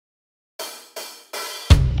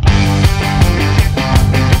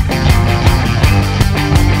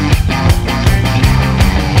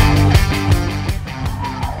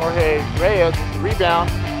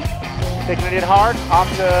Taking it in hard, off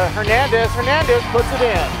to Hernandez. Hernandez puts it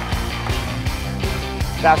in.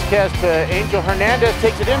 Vasquez to Angel Hernandez,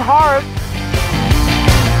 takes it in hard.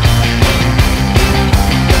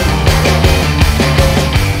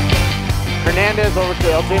 Hernandez over to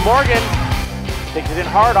LJ Morgan. Takes it in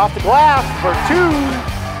hard off the glass for two.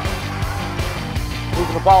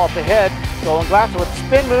 Moving the ball up ahead. Stolen Glasser with a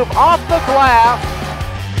spin move off the glass.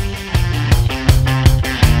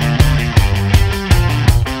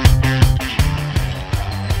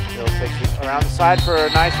 Bill takes it around the side for a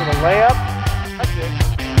nice little layup. That's it.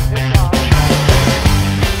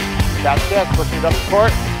 Vasquez pushing it up the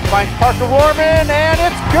court. Finds Parker Warman, and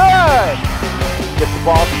it's good! Gets the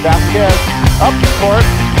ball to Vasquez up the court.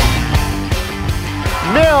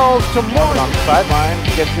 Mills to Morgan on the sideline.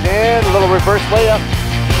 Gets it in, a little reverse layup.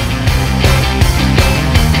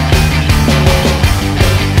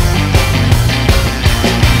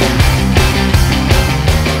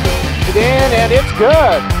 It in, and it's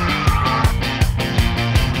good.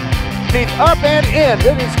 It's up and in.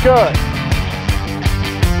 It is good.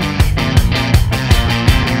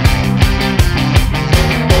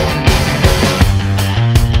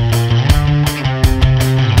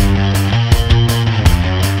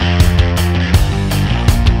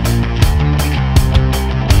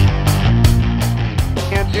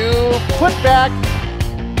 Put back.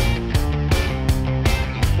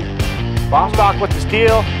 Bostock with the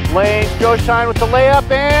steal. Lane, Joshine with the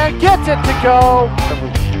layup and gets it to go.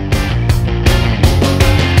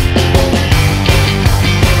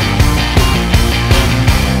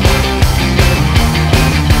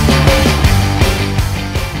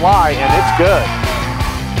 Fly, and it's good.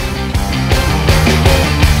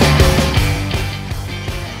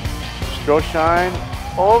 Joshine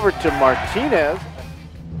over to Martinez.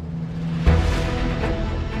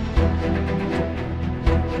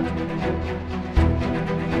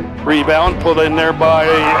 Rebound put in there by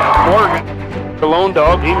Morgan. The lone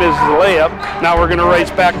dog, he misses the layup. Now we're going to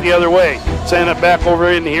race back the other way. Send it back over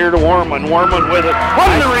in here to Warman. Warman with it.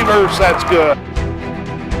 On the reverse, that's good.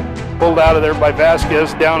 Pulled out of there by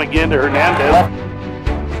Vasquez. Down again to Hernandez.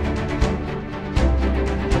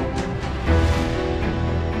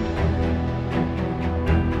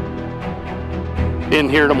 In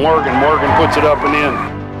here to Morgan. Morgan puts it up and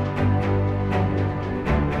in.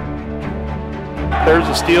 There's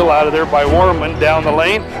a steal out of there by Warman down the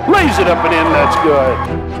lane. Lays it up and in, that's good.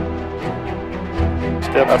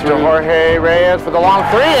 Step up to Jorge Reyes for the long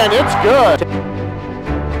three, and it's good.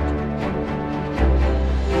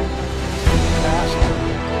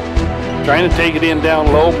 Trying to take it in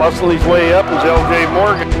down low, muscle his way up is LJ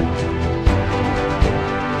Morgan.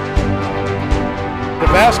 The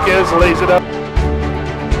Vasquez lays it up.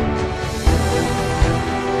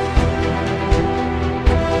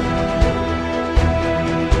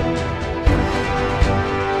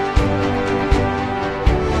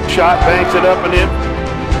 Shot, banks it up and in.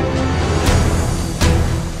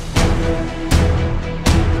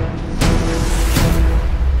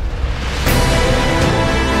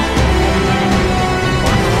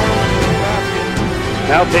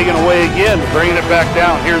 Now taken away again, bringing it back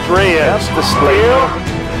down. Here's Reyes, the steal.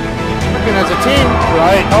 Working as a team.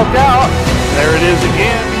 Right. Helped out. There it is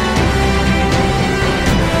again.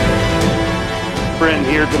 In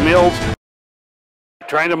here to Mills.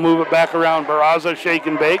 Trying to move it back around. Barraza, shake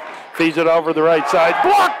and bake. Feeds it over the right side.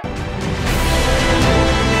 Block!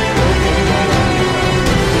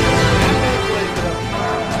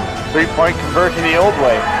 Three-point conversion the old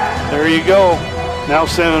way. There you go. Now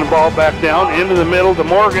sending the ball back down into the middle to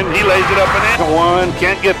Morgan. He lays it up and in. One.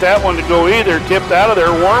 Can't get that one to go either. Tipped out of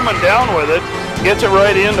there. Warman down with it. Gets it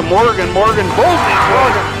right into Morgan. Morgan pulls it.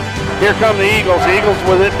 Here come the Eagles. Eagles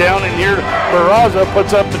with it down in here. Barraza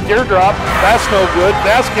puts up the teardrop. That's no good.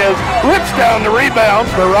 Vasquez rips down the rebound.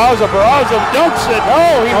 Barraza dunks it.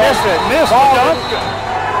 Oh, he missed it. Missed the dunk.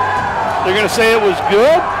 They're going to say it was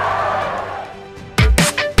good.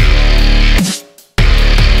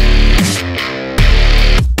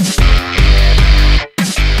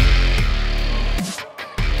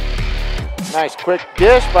 Nice quick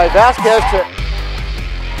dish by Vasquez to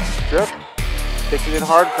strip. Takes it in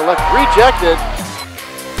hard for left, rejected.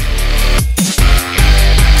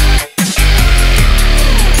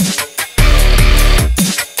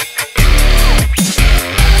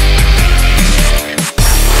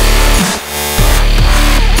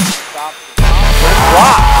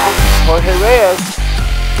 Blocked. Jorge Reyes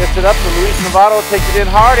gets it up to Luis Novato, takes it in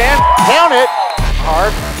hard and count it.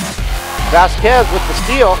 Hard. Vasquez with the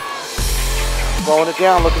steal. Blowing it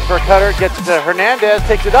down, looking for a cutter, gets it to Hernandez,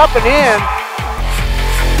 takes it up and in.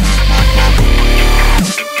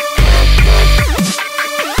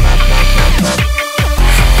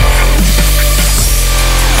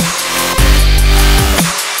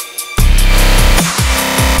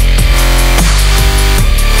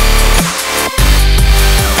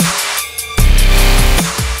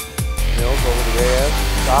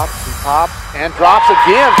 and drops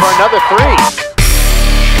again for another three.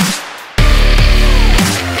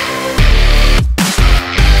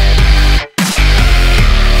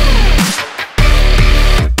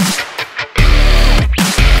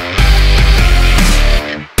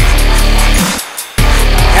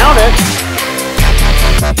 Count it.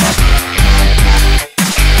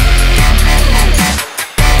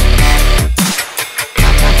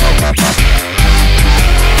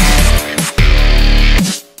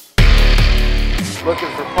 Looking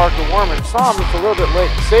for Parker Warman. Saw him just a little bit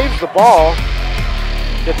late. Saves the ball.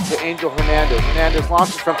 Gets to Angel Hernandez. Hernandez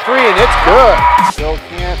launches from three, and it's good. Still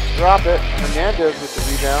can't drop it. Hernandez with the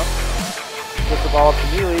rebound. Puts the ball up to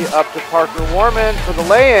Neely. Up to Parker Warman for the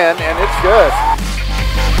lay-in, and it's good.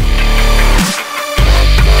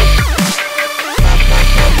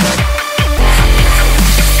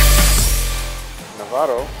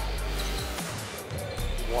 Novato.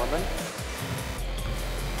 Warman.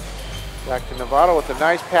 Back to Novato with a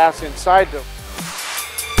nice pass inside to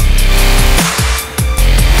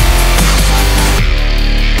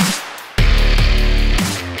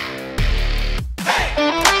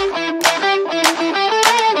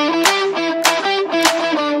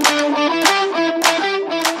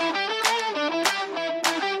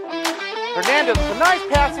Hernandez with a nice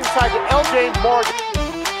pass inside to LJ Morgan.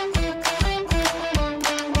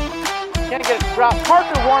 Can't get it to drop.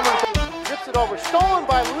 Parker Warman gets it over. Stolen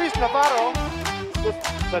by Luis Novato with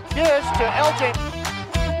the dish to LJ.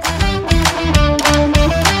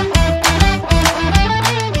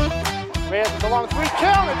 Reyes with a long three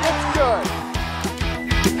count, and it's good.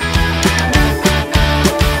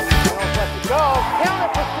 Let it go. Count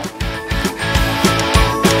it for three.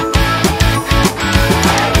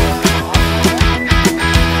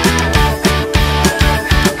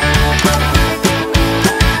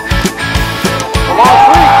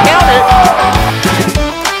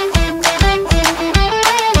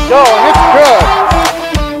 Go, and it's good.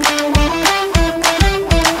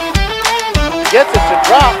 Gets it to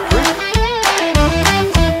drop.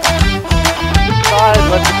 Side,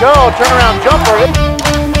 lets it go. Turnaround jumper.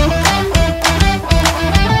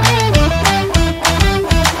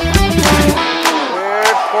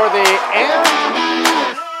 Cleared for the end.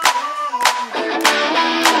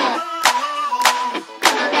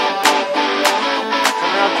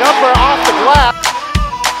 Turnaround jumper off the glass.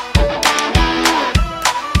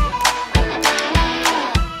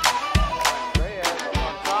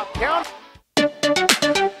 Count.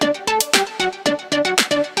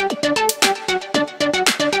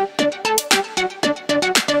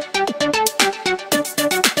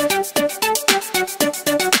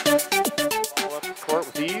 Court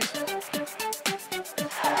with ease.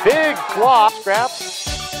 Big block, scraps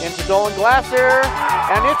into Dolan Glasser,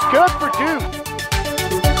 and it's good for Duke.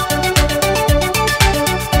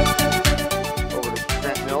 Over to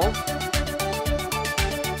Trent Mills.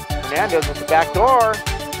 Hernandez with the back door.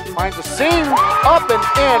 Finds a seam, up and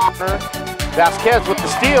in. Vasquez with the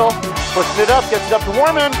steal, pushes it up, gets it up to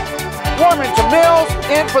Warman. Warman to Mills,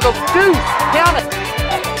 in for the deuce, down it.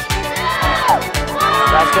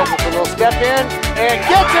 Vasquez with a little step in, and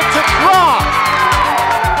gets it to drop.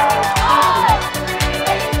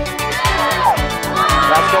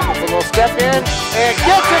 Vasquez with a little step in, and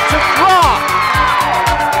gets it to drop.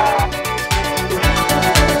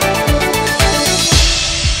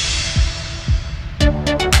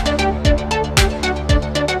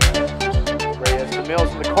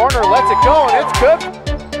 Mills in the corner, lets it go, and it's good.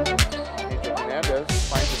 Angel Hernandez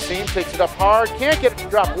finds the seam, takes it up hard, can't get it to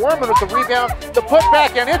drop. Warman with the rebound, the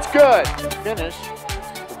putback, and it's good. Finish,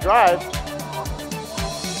 the drive.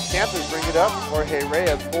 Panthers bring it up. Jorge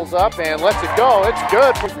Reyes pulls up and lets it go. It's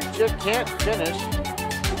good. Just can't finish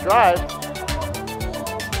the drive.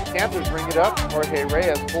 Panthers bring it up. Jorge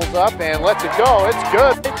Reyes pulls up and lets it go. It's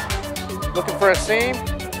good. Looking for a seam.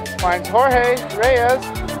 Finds Jorge Reyes.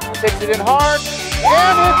 Takes it in hard.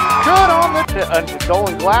 And it's good on the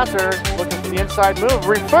Dolan Glasser looking for the inside move.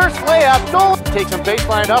 Reverse layup. Dolan takes him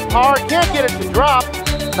baseline up hard. Can't get it to drop.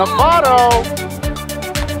 Novato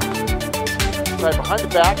inside behind the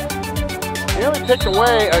back. Nearly picked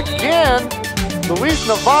away again. Luis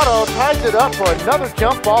Novato ties it up for another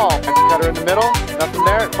jump ball. Cutter in the middle. Nothing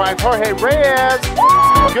there. It finds Jorge Reyes.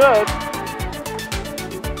 Good.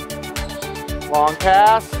 Long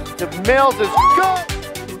pass to Mills is good.